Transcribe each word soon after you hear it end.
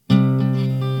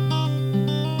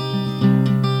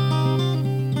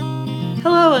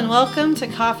Hello and welcome to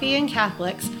Coffee and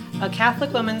Catholics, a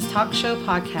Catholic women's talk show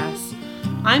podcast.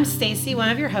 I'm Stacy, one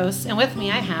of your hosts, and with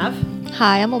me I have...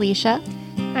 Hi, I'm Alicia.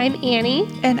 I'm Annie.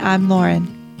 And I'm Lauren.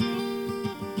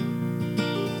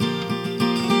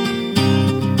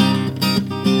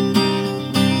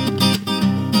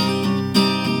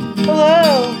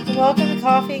 Hello, and welcome to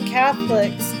Coffee and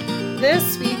Catholics.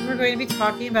 This week we're going to be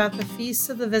talking about the Feast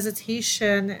of the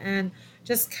Visitation and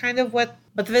just kind of what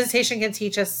the Visitation can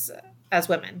teach us as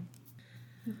women.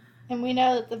 And we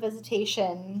know that the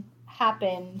Visitation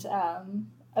happened a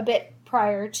bit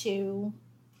prior to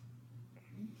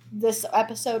this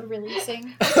episode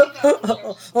releasing.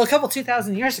 Well, a couple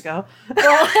 2,000 years ago.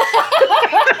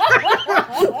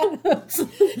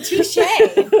 Touche.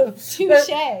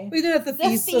 We knew that the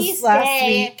feast was last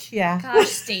week. Yeah. Gosh,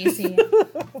 Stacy.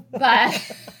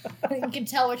 But you can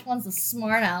tell which one's the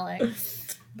smart aleck.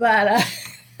 But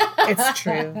it's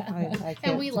true. I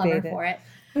and we love her for it.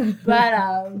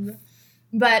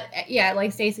 But yeah,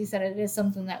 like Stacy said, it is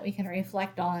something that we can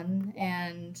reflect on,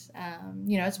 and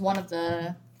it's one of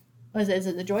the one of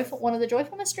the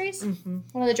joyful mysteries? Mm-hmm.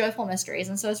 One of the joyful mysteries.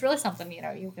 And so it's really something,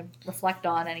 you can reflect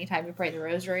on anytime you pray the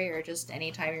rosary or just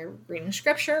anytime you're reading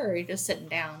scripture or you're just sitting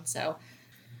down. So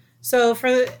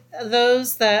for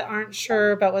those that aren't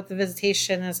sure about what the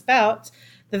Visitation is about,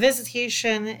 the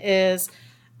Visitation is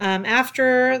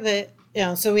after the,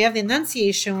 so we have the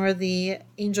Annunciation where the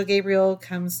angel Gabriel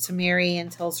comes to Mary and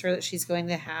tells her that she's going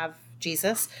to have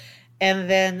Jesus. And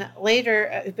then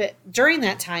later, but during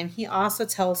that time, he also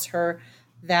tells her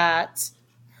that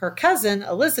her cousin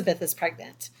Elizabeth is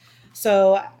pregnant.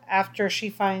 So after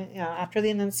after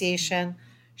the Annunciation,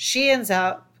 she ends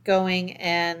up going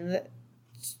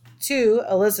to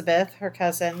Elizabeth, her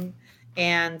cousin,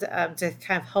 and to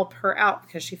kind of help her out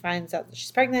because she finds out that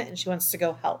she's pregnant and she wants to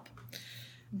go help.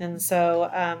 And so,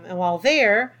 and while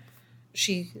there,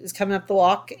 she is coming up the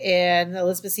walk, and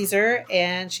Elizabeth sees her,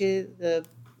 and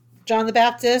John the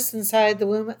Baptist inside the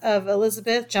womb of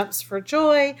Elizabeth jumps for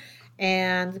joy,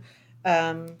 and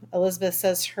Elizabeth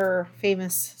says her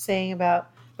famous saying about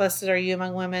 "Blessed are you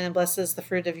among women, and blessed is the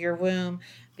fruit of your womb,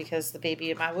 because the baby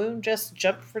in my womb just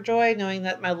jumped for joy, knowing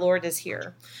that my Lord is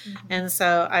here." Mm-hmm. And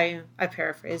so I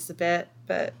paraphrased a bit,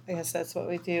 but I guess that's what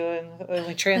we do, and when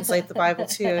we translate the Bible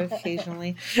too,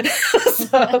 occasionally.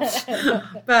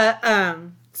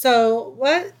 So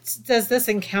what does this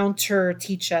encounter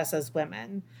teach us as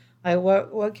women? Like,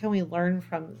 what can we learn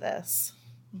from this?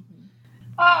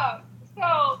 So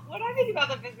when I think about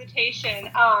the Visitation,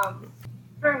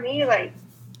 for me, like,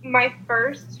 my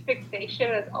first fixation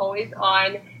is always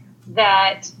on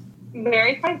that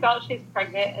Mary finds out she's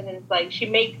pregnant, and then it's like she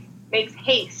makes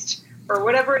haste, or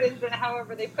whatever it is,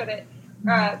 however they put it,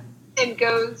 and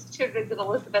goes to visit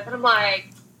Elizabeth. And I'm like,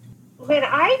 when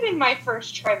I'm in my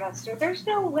first trimester, there's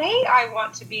no way I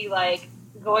want to be, like,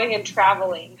 going and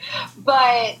traveling.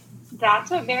 But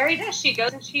that's what Mary does. She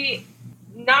goes and she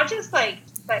not just like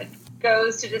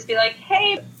goes to just be like,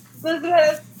 "Hey,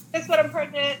 Elizabeth, guess what? I'm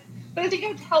pregnant." But she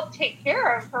goes to help take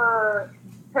care of her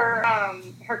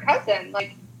cousin.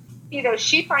 Like,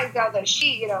 she finds out that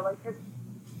she, because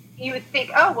you would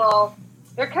think, oh well,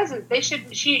 they're cousins.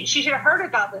 She should have heard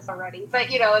about this already.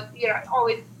 But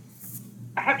always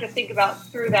I have to think about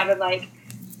through that, and like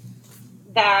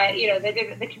that,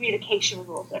 the communication was a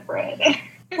little different.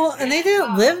 Well, and they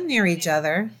didn't live near each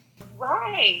other.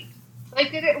 Right.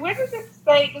 Like, where does it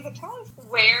say? Does it tell us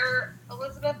where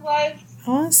Elizabeth was? I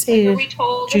want to say we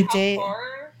told Judea. How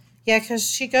far? Yeah, because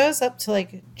she goes up to,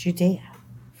 like, Judea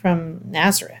from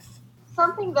Nazareth.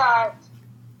 Something that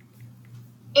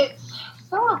it's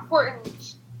so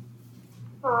important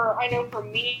for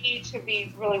me to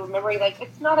be really remembering, like,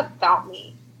 it's not about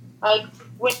me. Like,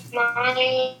 when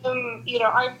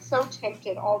I'm so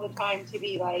tempted all the time to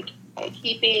be, like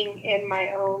keeping in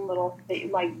my own little,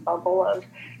 like, bubble of,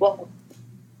 well,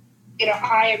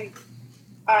 I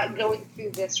am going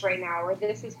through this right now, or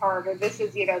this is hard, or this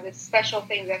is, this special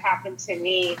thing that happened to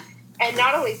me. And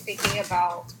not only thinking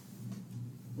about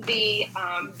the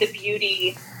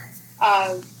beauty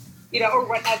of, or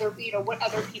what other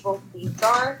people's needs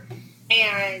are.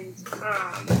 And,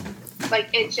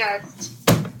 it just,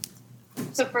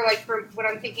 so for when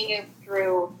I'm thinking it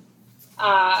through,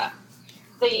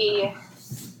 the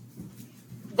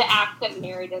act that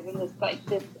Mary does in this,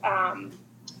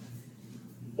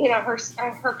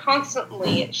 her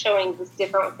constantly showing these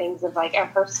different things of, like,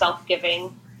 her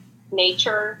self-giving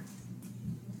nature.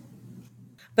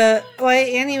 But while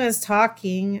Annie was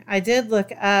talking, I did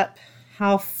look up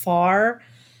how far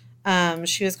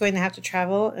she was going to have to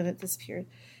travel, and it disappeared.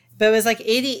 But it was like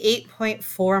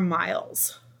 88.4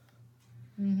 miles.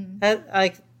 Mm-hmm. That,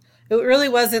 like, it really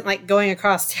wasn't like going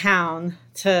across town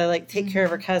to like take care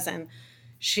of her cousin.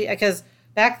 Because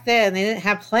back then they didn't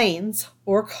have planes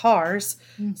or cars.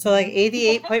 So like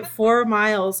 88.4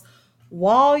 miles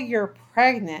while you're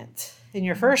pregnant in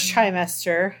your first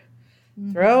trimester,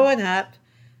 throwing up,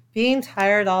 being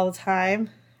tired all the time.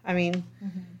 I mean,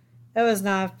 it was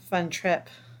not a fun trip.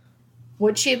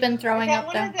 Would she have been throwing up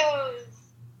one though? of those,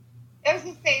 I was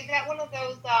gonna say, is that one of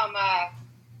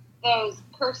those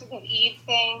curses of Eve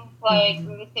things? Like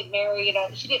when they said Mary, you know,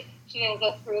 she didn't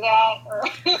go through that, or I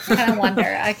kind of wonder.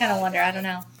 I don't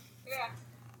know. yeah.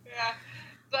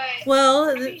 But Well,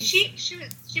 I mean, she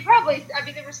probably. I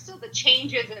mean, there were still the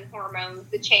changes in hormones,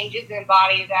 the changes in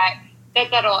body that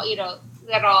all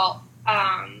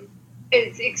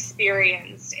is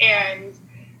experienced, and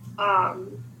but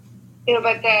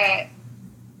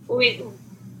we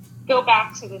go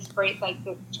back to this great, like,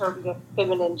 the term, the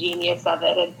feminine genius of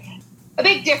it, and a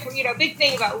big big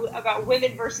thing about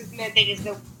women versus men thing is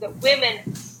that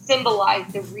women symbolize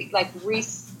the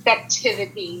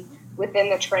receptivity within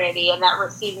the Trinity, and that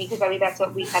receiving, because I mean that's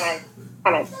what we kind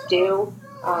of do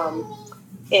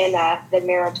in the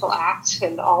marital act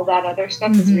and all that other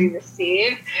stuff is we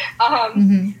receive. But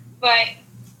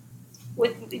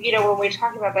with when we're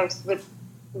talking about those, with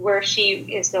where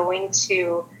she is going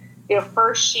to,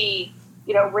 first she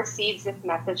receives this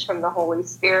message from the Holy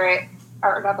Spirit,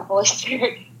 or not the Holy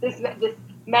Spirit, this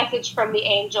message from the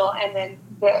angel, and then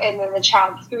the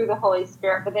child through the Holy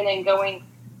Spirit. But then in going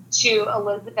to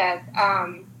Elizabeth,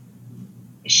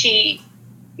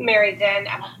 Mary then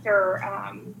after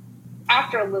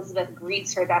Elizabeth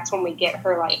greets her, that's when we get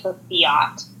her her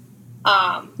fiat.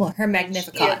 Her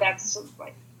Magnificat. That's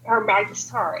like her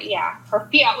Magnificat. Yeah, her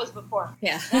fiat was before.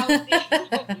 Yeah.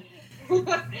 That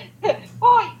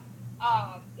was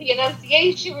the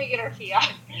Annunciation, we get her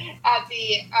fiat.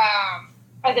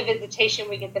 At the Visitation,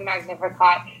 we get the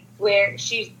Magnificat, where it's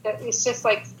just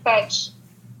like such.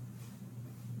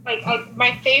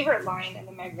 My favorite line in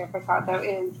the Magnificat, though,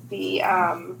 is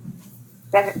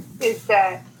that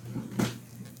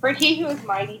for he who is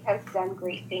mighty has done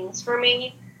great things for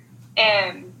me.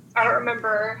 And I don't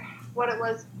remember what it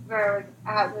was where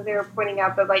they were pointing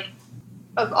out that, like,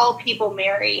 of all people,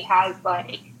 Mary has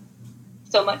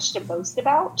so much to boast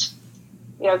about,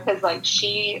 because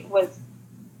she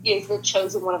is the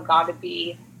chosen one of God to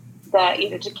be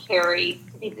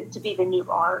to be the new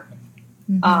ark,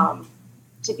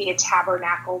 to be a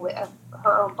tabernacle of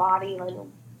her own body,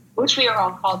 which we are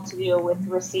all called to do with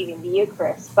receiving the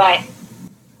Eucharist. But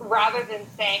rather than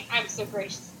saying, I'm so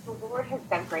gracious, the Lord has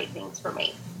done great things for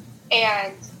me.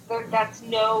 And that's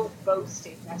no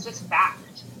boasting. That's just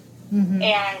fact.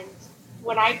 And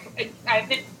when I've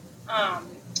been,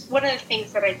 one of the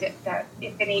things that I did, that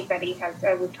if anybody has,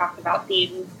 we've talked about the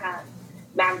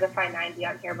Magnify 90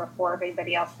 on here before, if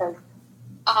anybody else has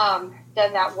done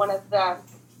that, one of the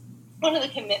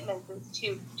commitments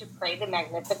is to pray the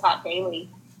Magnificat daily.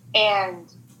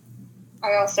 And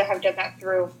I also have done that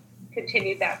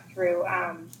continued that through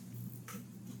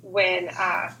when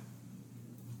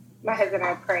my husband and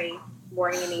I pray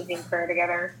morning and evening prayer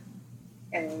together.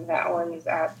 And that one's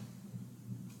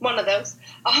one of those.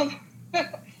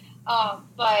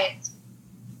 But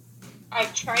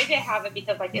I've tried to have it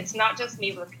because, it's not just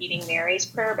me repeating Mary's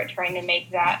prayer, but trying to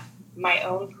make that my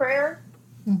own prayer.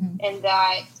 And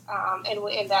that,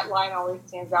 and that line always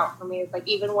stands out for me. It's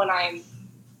even when I'm,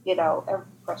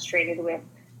 frustrated with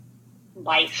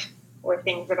life or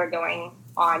things that are going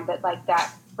on, but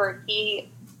that for the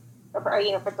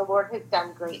Lord has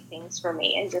done great things for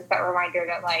me. And just that reminder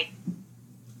that,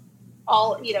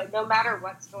 no matter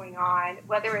what's going on,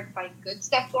 whether it's good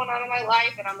stuff going on in my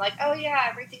life and I'm oh yeah,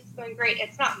 everything's going great.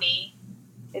 It's not me.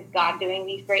 It's God doing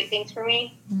these great things for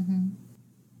me.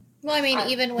 Well, I mean,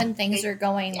 even when things are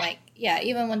going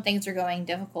even when things are going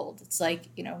difficult, it's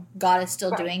God is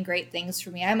still doing great things for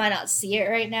me. I might not see it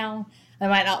right now. I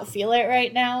might not feel it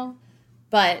right now,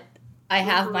 but I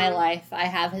have my life. I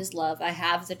have his love. I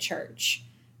have the church.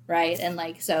 Right. And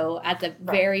so at the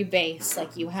very base,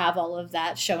 you have all of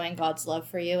that showing God's love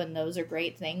for you. And those are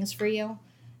great things for you.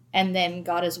 And then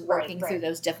God is working through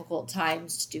those difficult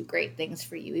times to do great things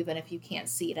for you, even if you can't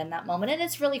see it in that moment. And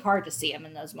it's really hard to see him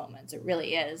in those moments. It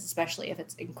really is, especially if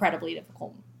it's incredibly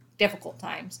difficult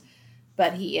times.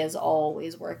 But he is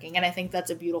always working. And I think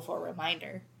that's a beautiful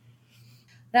reminder.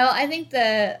 Now, I think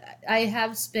I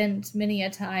have spent many a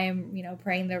time,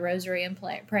 praying the rosary and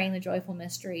praying the joyful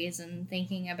mysteries and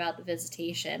thinking about the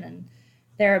Visitation. And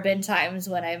there have been times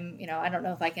when I'm, I don't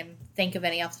know if I can think of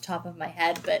any off the top of my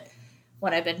head, but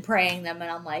when I've been praying them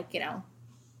and I'm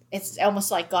it's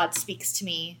almost like God speaks to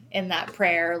me in that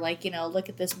prayer, like, look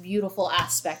at this beautiful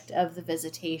aspect of the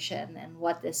visitation and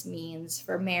what this means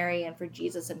for Mary and for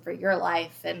Jesus and for your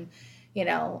life, and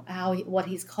what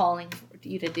he's calling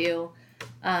you to do.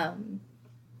 I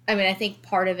think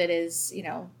part of it is,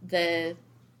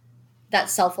 that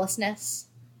selflessness,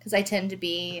 because I tend to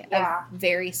be a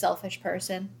very selfish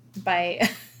person. By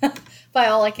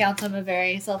all accounts, I'm a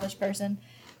very selfish person,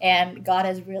 and God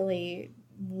has really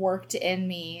worked in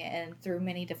me and through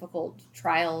many difficult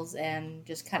trials, and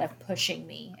just kind of pushing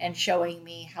me and showing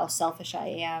me how selfish I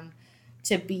am,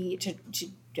 to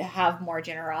have more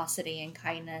generosity and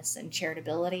kindness and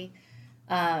charitability,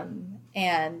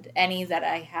 and any that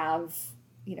I have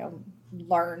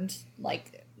learned,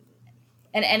 like,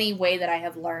 in any way that I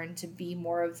have learned to be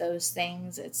more of those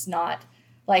things. It's not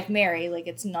like Mary, like,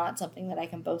 it's not something that I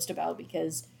can boast about,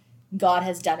 because God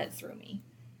has done it through me.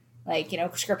 Like,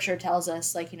 scripture tells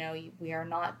us, like, we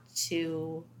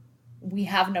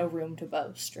have no room to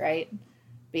boast, right?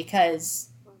 Because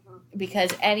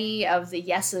any of the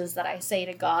yeses that I say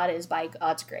to God is by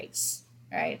God's grace,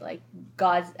 right? Like,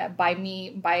 God, by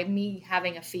me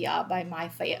having a fiat, by my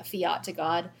fiat to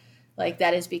God, like,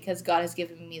 that is because God has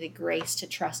given me the grace to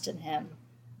trust in him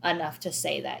enough to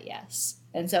say that yes.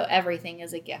 And so everything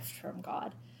is a gift from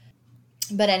God.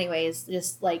 But anyways,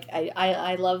 just like,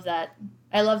 I love that.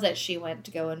 I love that she went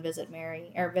to go and visit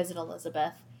Mary, or visit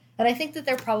Elizabeth. And I think that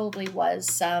there probably was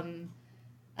some,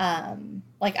 I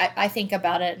think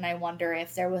about it and I wonder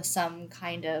if there was some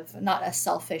kind of, not a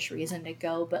selfish reason to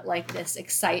go, but like this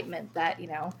excitement that,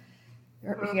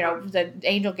 the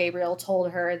angel Gabriel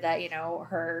told her that,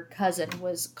 her cousin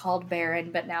was called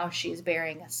barren, but now she's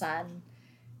bearing a son.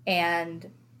 And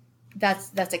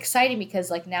that's exciting, because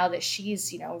like, now that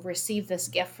she's, received this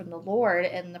gift from the Lord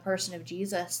in the person of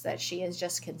Jesus that she has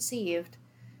just conceived,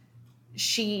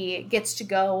 she gets to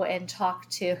go and talk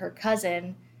to her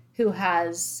cousin who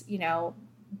has,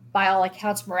 by all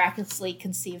accounts, miraculously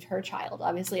conceived her child.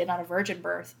 Obviously not a virgin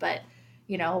birth, but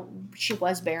she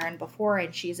was barren before,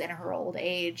 and she's in her old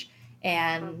age,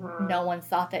 and no one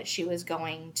thought that she was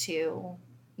going to,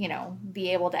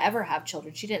 be able to ever have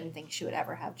children. She didn't think she would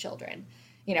ever have children.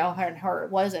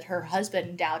 Her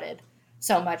husband doubted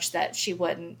so much that she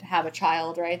wouldn't have a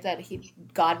child, right? That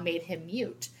God made him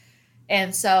mute.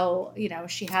 And so,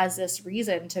 she has this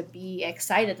reason to be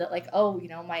excited that, like, oh,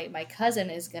 my cousin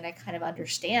is going to kind of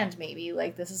understand, maybe,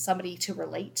 like, this is somebody to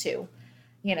relate to,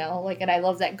 and I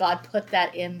love that God put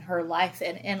that in her life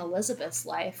and in Elizabeth's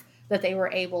life, that they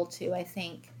were able to, I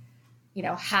think,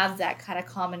 have that kind of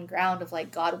common ground of,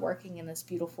 like, God working in this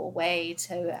beautiful way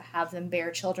to have them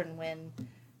bear children when,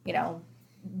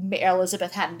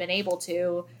 Elizabeth hadn't been able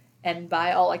to. And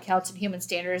by all accounts and human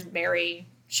standards, Mary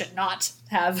should not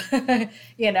have,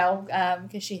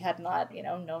 because she had not,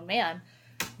 known man.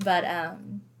 But, I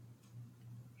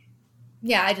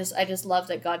just love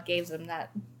that God gave them that.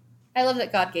 I love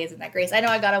that God gave them that grace. I know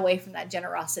I got away from that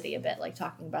generosity a bit, like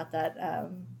talking about that,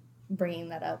 bringing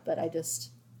that up, but I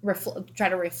just try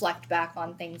to reflect back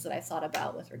on things that I thought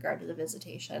about with regard to the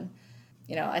visitation.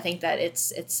 I think that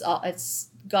it's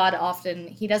God often,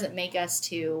 he doesn't make us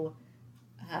to,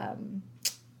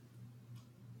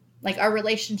 like, our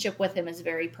relationship with him is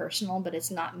very personal, but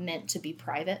it's not meant to be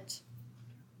private.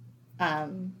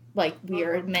 Like, we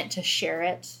are meant to share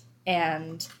it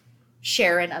and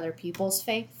share in other people's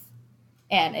faith.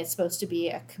 And it's supposed to be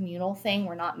a communal thing.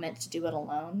 We're not meant to do it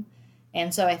alone.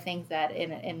 And so I think that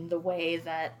in the way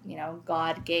that,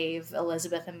 God gave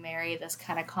Elizabeth and Mary this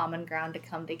kind of common ground to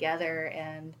come together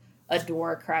and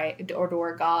adore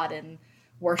God and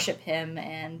worship him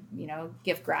and,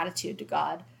 give gratitude to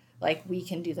God, like, we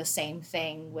can do the same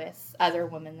thing with other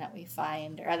women that we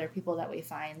find, or other people that we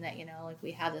find, that, like,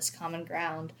 we have this common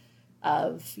ground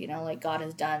of, like, God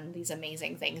has done these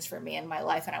amazing things for me in my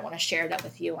life, and I want to share that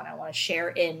with you, and I want to share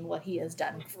in what he has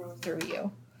done through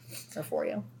you, or for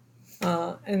you.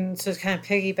 And to kind of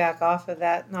piggyback off of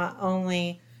that, not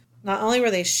only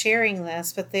were they sharing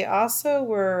this, but they also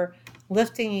were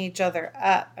lifting each other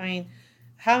up. I mean,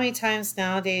 how many times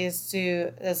nowadays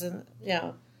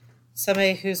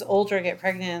somebody who's older get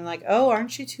pregnant and, like, oh,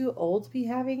 aren't you too old to be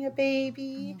having a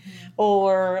baby? Mm-hmm.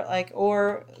 Or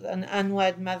an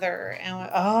unwed mother, and,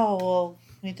 oh, well,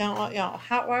 we don't want,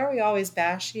 why are we always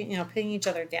bashing, putting each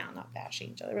other down, not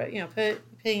bashing each other, but,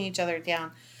 putting each other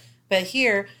down. But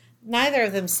here, neither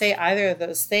of them say either of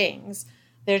those things.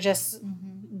 They're just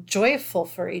joyful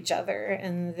for each other,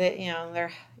 and that,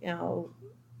 they're,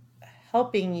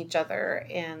 helping each other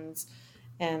and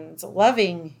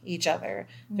loving each other.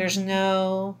 Mm-hmm.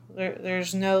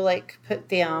 There's no like put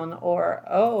down, or,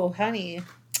 oh, honey,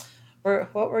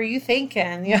 what were you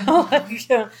thinking? You know, like,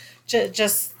 you know,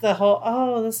 just the whole,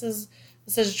 oh, this is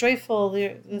joyful.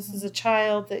 This is a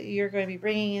child that you're going to be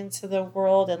bringing into the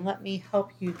world, and let me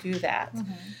help you do that.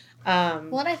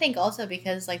 Well, and I think also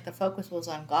because like the focus was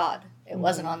on God. It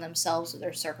wasn't on themselves or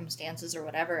their circumstances or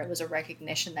whatever. It was a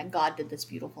recognition that God did this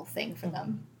beautiful thing for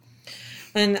them.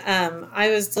 When I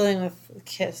was dealing with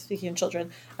kids, speaking of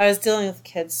children, I was dealing with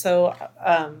kids. So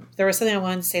there was something I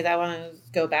wanted to say that I wanted to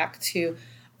go back to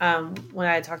when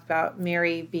I talked about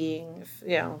Mary being,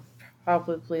 you know,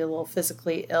 probably a little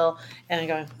physically ill, and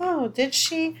going, oh, did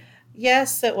she?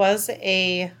 Yes, it was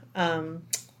a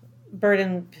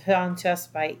burden put onto us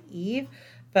by Eve,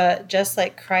 but just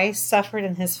like Christ suffered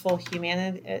in his full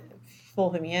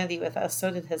humanity with us,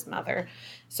 so did his mother.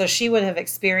 So she would have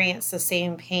experienced the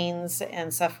same pains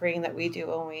and suffering that we do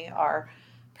when we are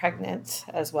pregnant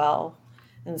as well.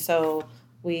 And so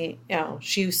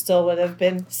she still would have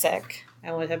been sick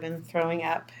and would have been throwing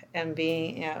up and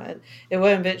being, it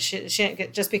wouldn't be, she didn't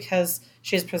get, just because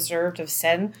she was preserved of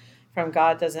sin from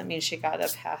God doesn't mean she got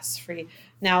a pass free.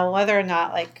 Now, whether or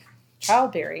not like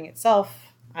childbearing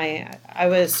itself, I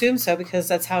would assume so, because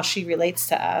that's how she relates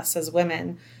to us as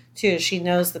women too. She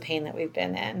knows the pain that we've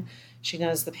been in. She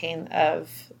knows the pain and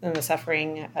the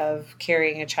suffering of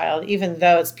carrying a child, even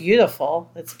though it's beautiful.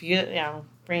 It's beautiful,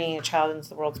 bringing a child into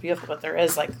the world is beautiful, but there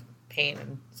is like pain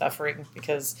and suffering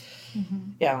because,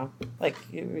 like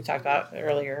we talked about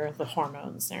earlier, the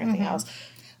hormones and everything else.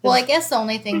 Well, I guess the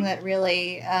only thing that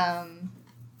really,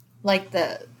 like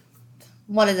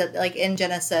what is it, like in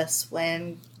Genesis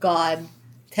when God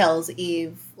tells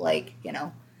Eve, like,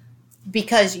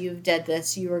 because you've did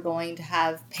this, you are going to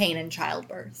have pain in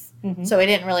childbirth. So it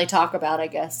didn't really talk about, I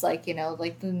guess, like,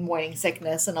 like the morning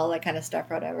sickness and all that kind of stuff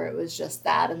or whatever. It was just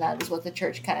that. And that is what the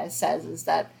church kind of says, is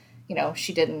that,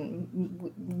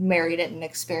 Mary didn't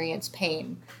experience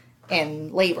pain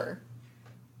in labor.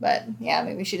 But, yeah,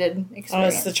 maybe she did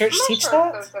experience. Does the church teach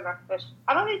that?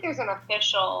 I don't think there's an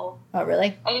official. Oh,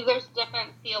 really? I think there's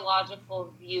different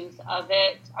theological views of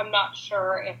it. I'm not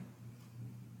sure if.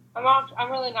 I'm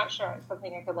really not sure. It's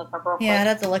something I could look up real quick. Yeah, I'd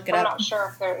have to look it up. I'm not sure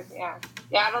if there's. Yeah,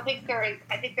 I don't think there is.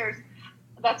 I think there's.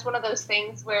 That's one of those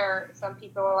things where some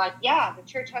people are like, yeah, the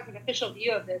church has an official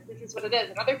view of this. This is what it is.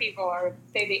 And other people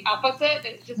say the opposite.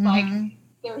 It's just like,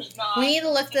 there's not. We need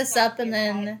to look this up and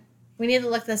then. We need to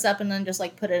look this up and then just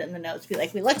like put it in the notes. Be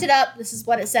like, we looked it up. This is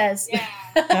what it says.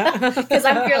 Yeah. Because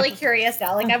I'm really curious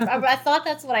now. Like I thought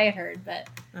that's what I had heard, but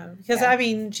because I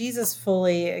mean, Jesus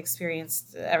fully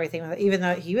experienced everything, even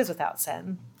though he was without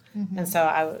sin, and so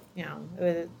I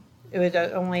would, it would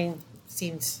only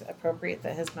seemed appropriate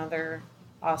that his mother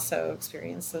also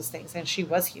experienced those things, and she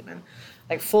was human,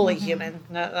 like fully human,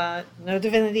 no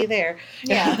divinity there.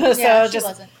 Yeah, so she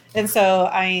wasn't. And so,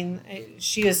 I mean,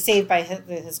 she was saved by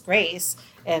his grace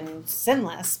and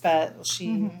sinless, but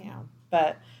she,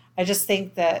 but I just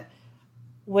think that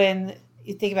when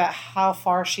you think about how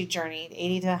far she journeyed,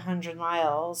 80 to 100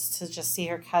 miles to just see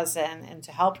her cousin and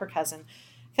to help her cousin,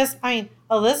 because, I mean,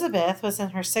 Elizabeth was in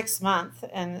her 6th month,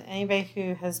 and anybody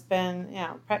who has been,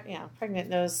 pregnant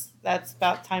knows that's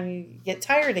about time you get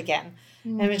tired again.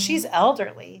 I mean, she's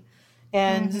elderly.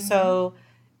 And so,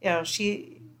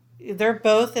 they're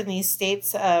both in these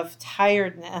states of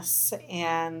tiredness,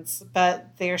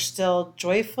 but they're still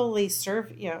joyfully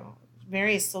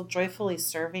Mary is still joyfully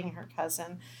serving her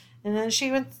cousin. And then she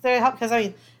went there to help, because, I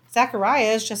mean,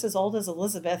 Zachariah is just as old as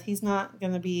Elizabeth. He's not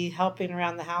going to be helping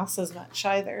around the house as much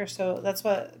either. So that's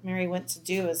what Mary went to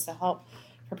do, is to help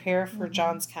prepare for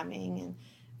John's coming. And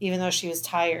even though she was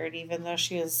tired, even though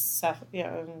she was,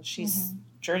 and she's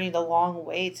journeyed a long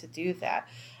way to do that.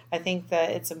 I think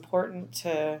that it's important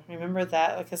to remember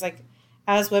that, because, like,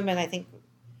 as women, I think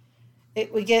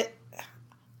when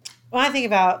I think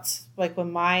about, like,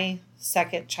 when my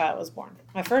second child was born,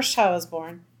 my first child was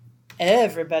born,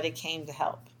 everybody came to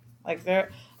help. I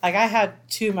had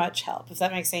too much help, if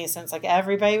that makes any sense. Like,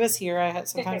 everybody was here.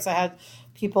 Sometimes I had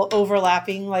people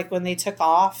overlapping, like, when they took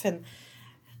off. And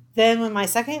then when my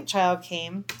second child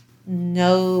came,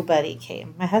 nobody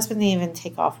came. My husband didn't even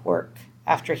take off work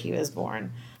after he was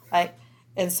born.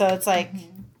 And so it's like,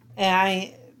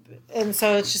 and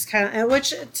so it's just kind of,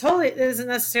 which totally isn't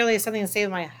necessarily something to say to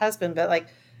my husband, but like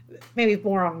maybe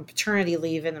more on paternity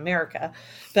leave in America,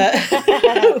 but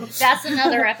that's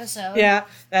another episode. Yeah,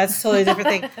 that's a totally different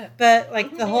thing. But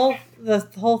like the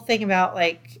whole thing about,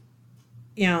 like,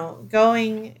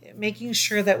 making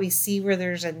sure that we see where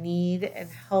there's a need and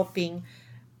helping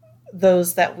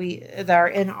those that are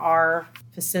in our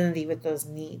vicinity with those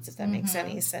needs, if that makes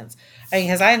any sense. I mean,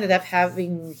 because I ended up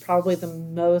having probably the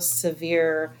most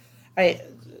severe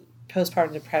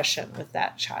postpartum depression with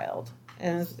that child.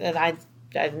 And I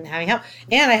didn't have any help.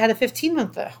 And I had a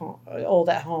 15-month-old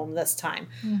at home this time,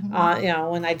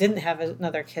 when I didn't have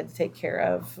another kid to take care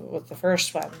of with the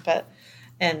first one.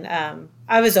 And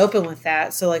I was open with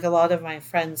that. So like a lot of my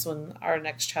friends, when our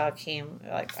next child came,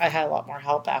 like I had a lot more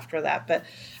help after that. But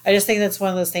I just think that's one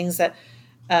of those things that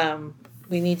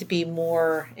we need to be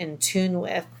more in tune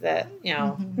with, that,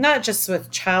 not just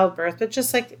with childbirth, but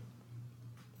just like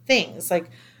things like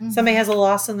somebody has a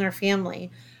loss in their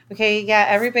family. Okay, yeah,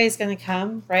 everybody's going to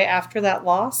come right after that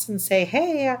loss and say,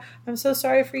 hey, I'm so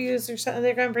sorry for you. They're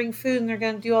going to bring food and they're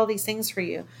going to do all these things for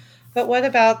you. But what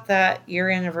about that year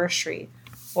anniversary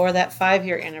or that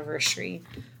 5-year anniversary?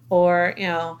 Or,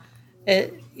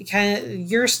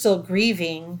 you're still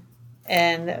grieving,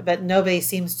 but nobody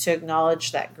seems to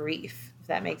acknowledge that grief, if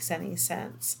that makes any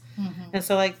sense. And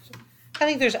so, like, I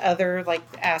think there's other, like,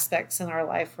 aspects in our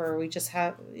life where we just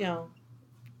have,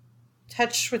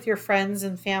 touch with your friends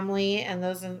and family and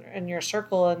those in your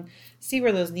circle and see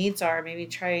where those needs are. Maybe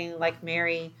trying, like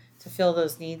Mary, to fill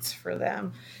those needs for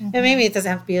them. And maybe it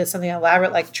doesn't have to be something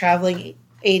elaborate like traveling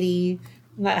 80,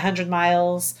 100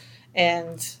 miles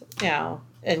and,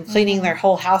 and cleaning their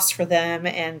whole house for them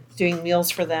and doing meals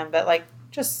for them. But like,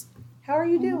 just, how are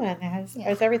you doing?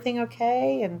 Is everything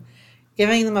okay? And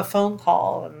giving them a phone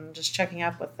call and just checking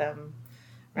up with them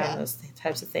around those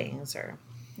types of things. Or,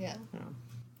 Yeah,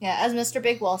 as Mr.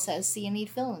 Bigwell says, see a need,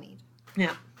 fill a need.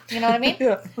 Yeah. You know what I mean?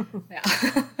 Yeah.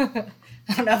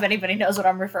 I don't know if anybody knows what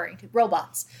I'm referring to.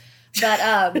 Robots.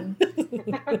 But,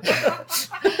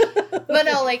 but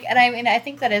no, like, and I mean, I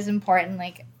think that is important.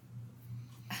 Like,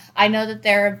 I know that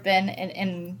there have been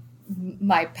in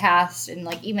my past, and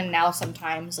like even now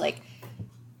sometimes, like,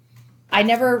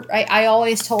 I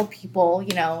always told people,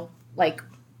 like,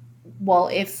 well,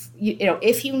 if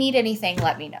you need anything,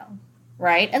 let me know.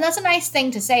 Right. And that's a nice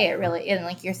thing to say, it really. And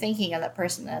like, you're thinking of that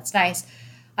person. That's nice.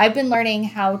 I've been learning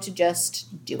how to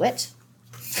just do it.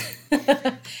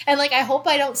 And like, I hope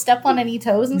I don't step on any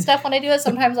toes and stuff when I do it.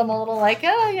 Sometimes I'm a little like,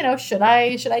 should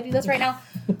I do this right now?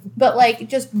 But like,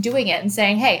 just doing it and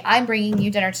saying, hey, I'm bringing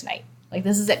you dinner tonight. Like,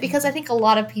 this is it. Because I think a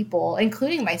lot of people,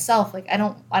 including myself, like, I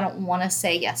don't want to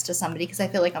say yes to somebody because I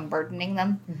feel like I'm burdening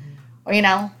them, or,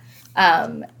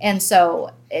 and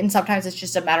sometimes it's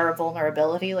just a matter of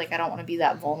vulnerability. Like, I don't want to be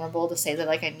that vulnerable to say that,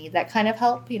 like, I need that kind of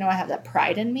help. I have that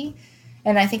pride in me.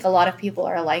 And I think a lot of people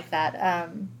are like that.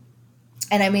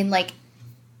 And I mean, like,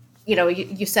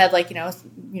 you said, like,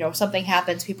 something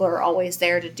happens, people are always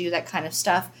there to do that kind of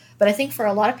stuff. But I think for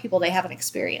a lot of people, they haven't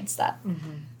experienced that.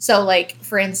 So, like,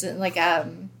 for instance, like,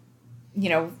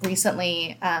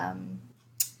 recently,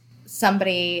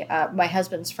 somebody, my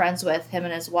husband's friends with, him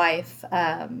and his wife,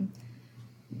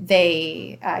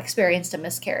 they experienced a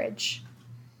miscarriage.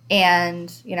 And,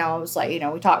 it was like,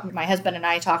 my husband and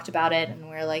I talked about it, and we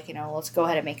were like, let's go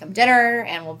ahead and make him dinner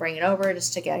and we'll bring it over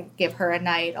just to give her a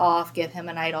night off, give him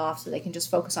a night off so they can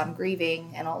just focus on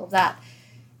grieving and all of that.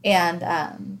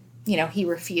 And, he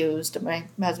refused. My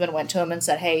husband went to him and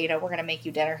said, hey, we're going to make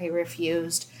you dinner. He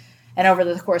refused. And over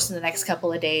the course of the next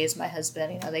couple of days, my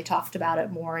husband, they talked about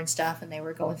it more and stuff, and they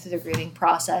were going through the grieving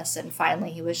process. And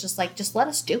finally he was just like, just let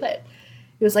us do it.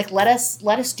 He was like, let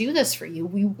us do this for you.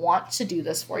 We want to do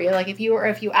this for you. Like, if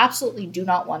you absolutely do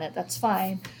not want it, that's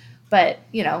fine. But,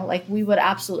 like, we would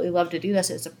absolutely love to do this.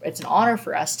 It's an honor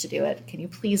for us to do it. Can you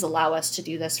please allow us to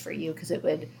do this for you? Because it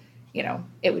would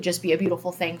just be a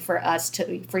beautiful thing for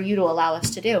you to allow us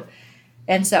to do.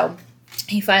 And so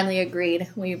he finally agreed.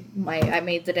 I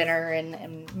made the dinner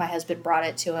and my husband brought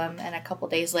it to him. And a couple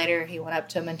days later, he went up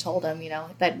to him and told him,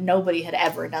 that nobody had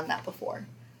ever done that before.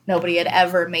 Nobody had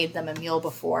ever made them a meal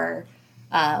before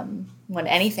when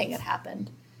anything had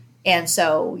happened. And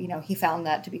so, he found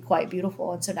that to be quite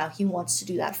beautiful. And so now he wants to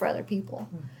do that for other people,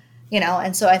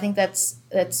 And so I think that's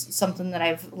something that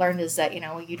I've learned is that,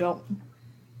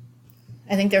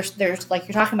 I think there's like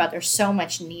you're talking about, there's so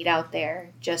much need out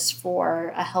there just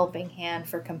for a helping hand,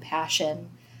 for compassion.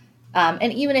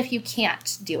 And even if you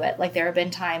can't do it, like there have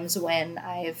been times when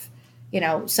I've,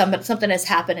 something has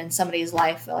happened in somebody's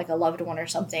life, like a loved one or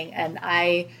something, and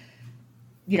I'm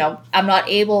not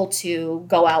able to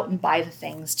go out and buy the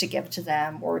things to give to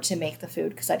them or to make the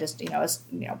food because I just,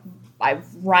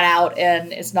 I've run out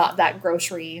and it's not that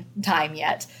grocery time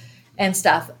yet and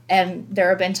stuff. And there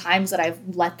have been times that I've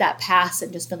let that pass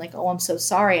and just been like, oh, I'm so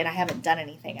sorry, and I haven't done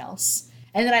anything else.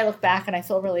 And then I look back and I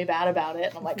feel really bad about it,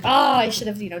 and I'm like, oh, I should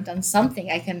have, done something.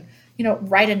 I can,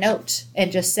 write a note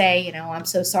and just say, I'm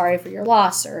so sorry for your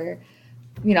loss, or,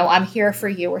 I'm here for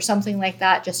you, or something like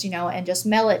that, just, and just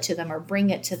mail it to them or bring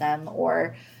it to them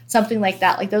or something like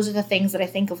that. Like, those are the things that I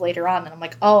think of later on, and I'm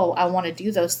like, oh, I want to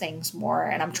do those things more,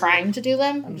 and I'm trying to do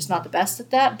them. I'm just not the best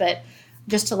at that, but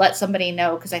just to let somebody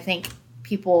know, because I think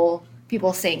people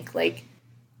think like,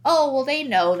 oh, well, they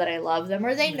know that I love them,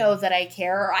 or they know that I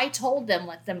care, or I told them,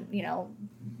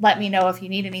 let me know if you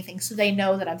need anything, so they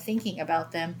know that I'm thinking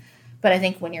about them. But I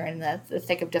think when you're in the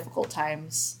thick of difficult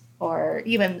times, or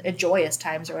even joyous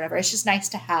times or whatever, it's just nice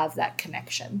to have that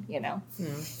connection,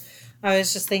 I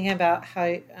was just thinking about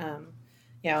how,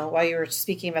 while you were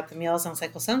speaking about the meals, I was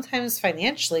like, well, sometimes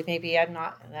financially, maybe I'm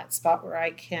not in that spot where I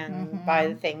can buy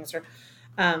the things, or,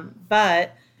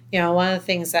 but, one of the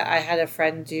things that I had a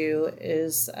friend do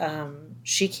is,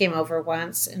 she came over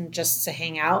once and just to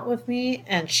hang out with me,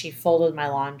 and she folded my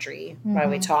laundry while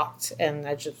we talked. And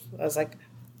I was like,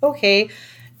 okay.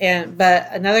 But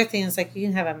another thing is, like, you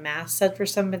can have a mass said for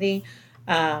somebody.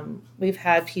 We've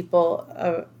had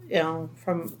people,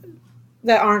 from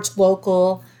that aren't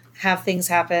local have things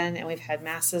happen, and we've had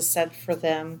masses said for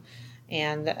them.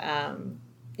 And,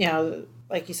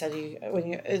 like you said,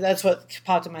 that's what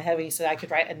popped in my head when you said I could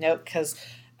write a note, because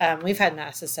we've had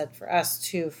masses said for us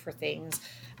too for things.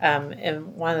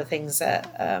 And one of the things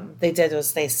that they did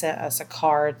was they sent us a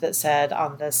card that said,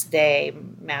 on this day,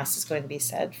 mass is going to be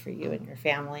said for you and your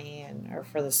family, or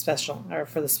for the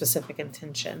specific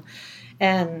intention.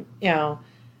 And,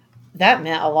 that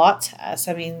meant a lot to us.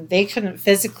 I mean, they couldn't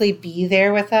physically be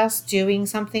there with us doing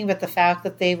something, but the fact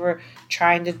that they were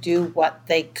trying to do what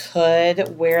they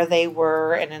could where they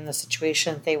were and in the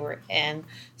situation that they were in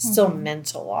still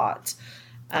meant a lot.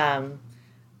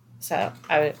 So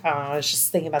I was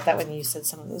just thinking about that when you said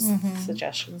some of those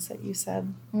suggestions that you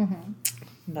said.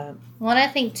 But well, and I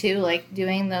think too, like,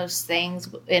 doing those things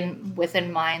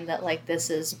within mind that, like, this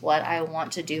is what I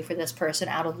want to do for this person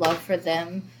out of love for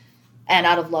them and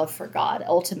out of love for God,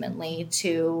 ultimately,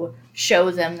 to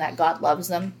show them that God loves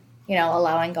them,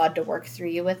 allowing God to work through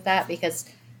you with that, because,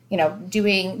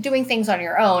 doing things on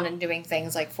your own and doing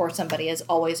things like for somebody is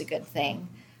always a good thing.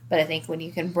 But I think when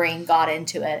you can bring God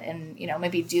into it and,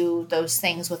 maybe do those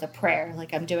things with a prayer,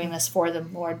 like, I'm doing this for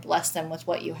them, Lord, bless them with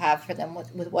what you have for them,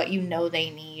 with what they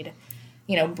need,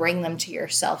 bring them to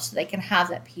yourself so they can have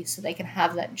that peace, so they can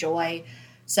have that joy.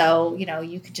 So,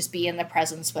 you could just be in the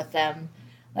presence with them.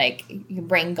 Like, you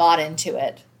bring God into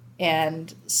it,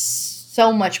 and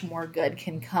so much more good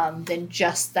can come than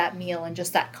just that meal and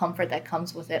just that comfort that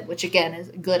comes with it, which again is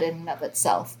good in and of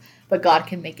itself, but God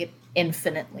can make it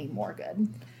infinitely more good.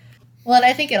 Well, and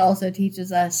I think it also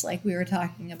teaches us, like we were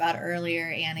talking about earlier,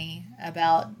 Annie,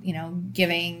 about,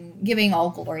 giving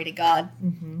all glory to God,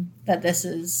 that this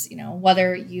is,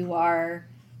 whether you are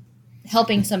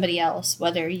helping somebody else,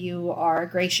 whether you are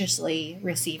graciously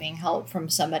receiving help from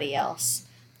somebody else,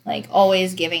 like,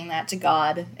 always giving that to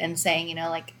God and saying,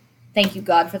 like, thank you,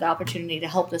 God, for the opportunity to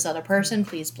help this other person.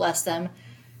 Please bless them.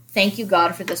 Thank you,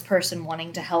 God, for this person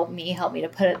wanting to help me to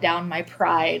put it down my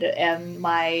pride and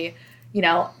my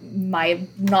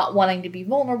not wanting to be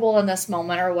vulnerable in this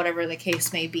moment, or whatever the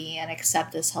case may be, and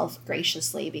accept this help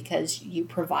graciously because you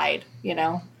provide,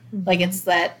 Like, it's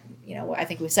that, I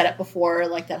think we said it before,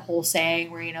 like that whole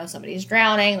saying where, somebody's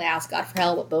drowning, they ask God for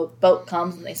help, but boat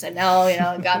comes and they say,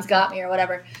 no, God's got me, or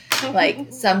whatever. Like,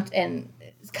 and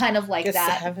it's kind of like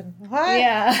that. Heaven. What?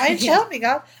 Yeah. I help me,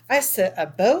 God. I said a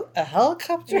boat, a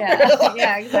helicopter.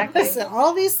 Yeah, exactly. I said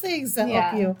all these things that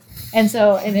help you. And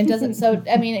so, and it doesn't,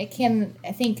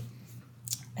 I think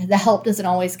the help doesn't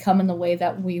always come in the way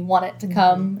that we want it to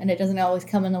come, and it doesn't always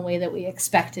come in the way that we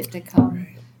expect it to come.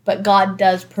 Right. But God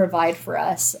does provide for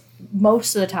us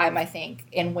most of the time, I think,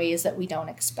 in ways that we don't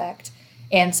expect.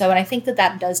 And I think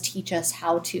that does teach us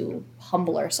how to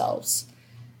humble ourselves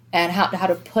and how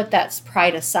to put that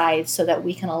pride aside so that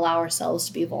we can allow ourselves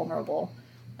to be vulnerable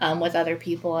with other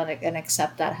people and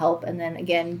accept that help. And then,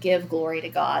 again, give glory to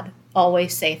God.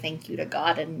 Always say thank you to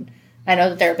God. And I know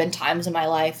that there have been times in my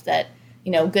life that,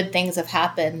 good things have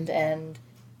happened, and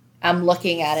I'm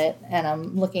looking at it, and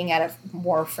I'm looking at it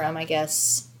more from, I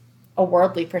guess, a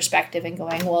worldly perspective, and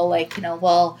going,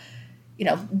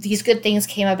 these good things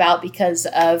came about because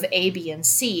of A, B, and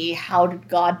C. How did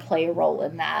God play a role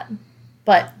in that?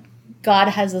 But God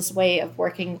has this way of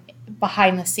working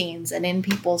behind the scenes and in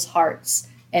people's hearts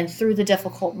and through the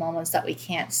difficult moments that we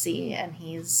can't see. And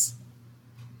he's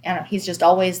just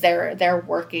always there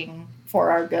working for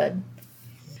our good.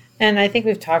 And I think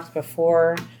we've talked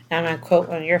before, and I'm going to quote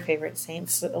one of your favorite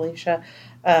saints, Alicia,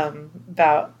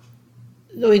 about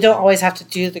we don't always have to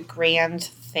do the grand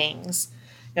things,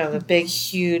 the big,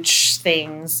 huge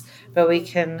things, but we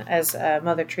can, as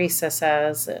Mother Teresa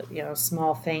says,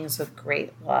 small things with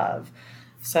great love.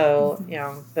 So,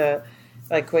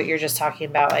 like what you're just talking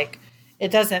about, like,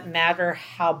 it doesn't matter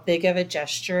how big of a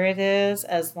gesture it is,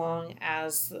 as long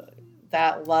as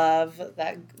that love,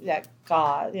 that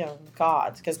God,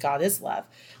 God, because God is love,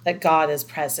 that God is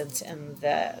present in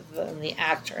the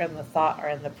act, or in the thought, or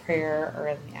in the prayer, or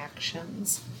in the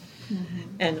actions.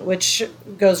 And which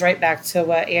goes right back to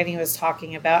what Annie was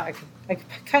talking about. I could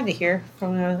kind of hear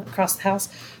from across the house,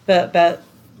 but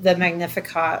the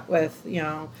Magnificat with,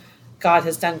 God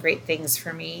has done great things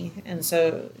for me. And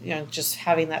so, just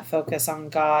having that focus on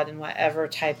God in whatever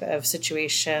type of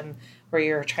situation where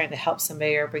you're trying to help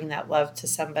somebody or bring that love to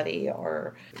somebody,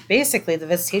 or basically the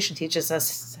Visitation teaches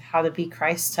us how to be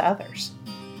Christ to others.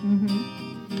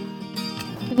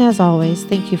 And as always,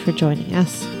 thank you for joining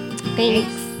us.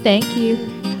 Thanks. Thank you.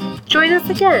 Join us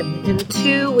again in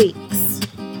 2 weeks.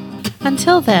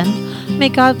 Until then, may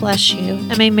God bless you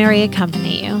and may Mary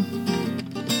accompany you.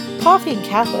 Coffee and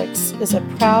Catholics is a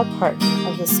proud partner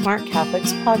of the Smart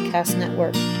Catholics Podcast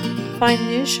Network. Find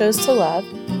new shows to love,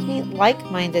 meet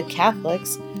like-minded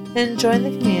Catholics, and join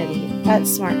the community at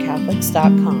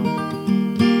smartcatholics.com.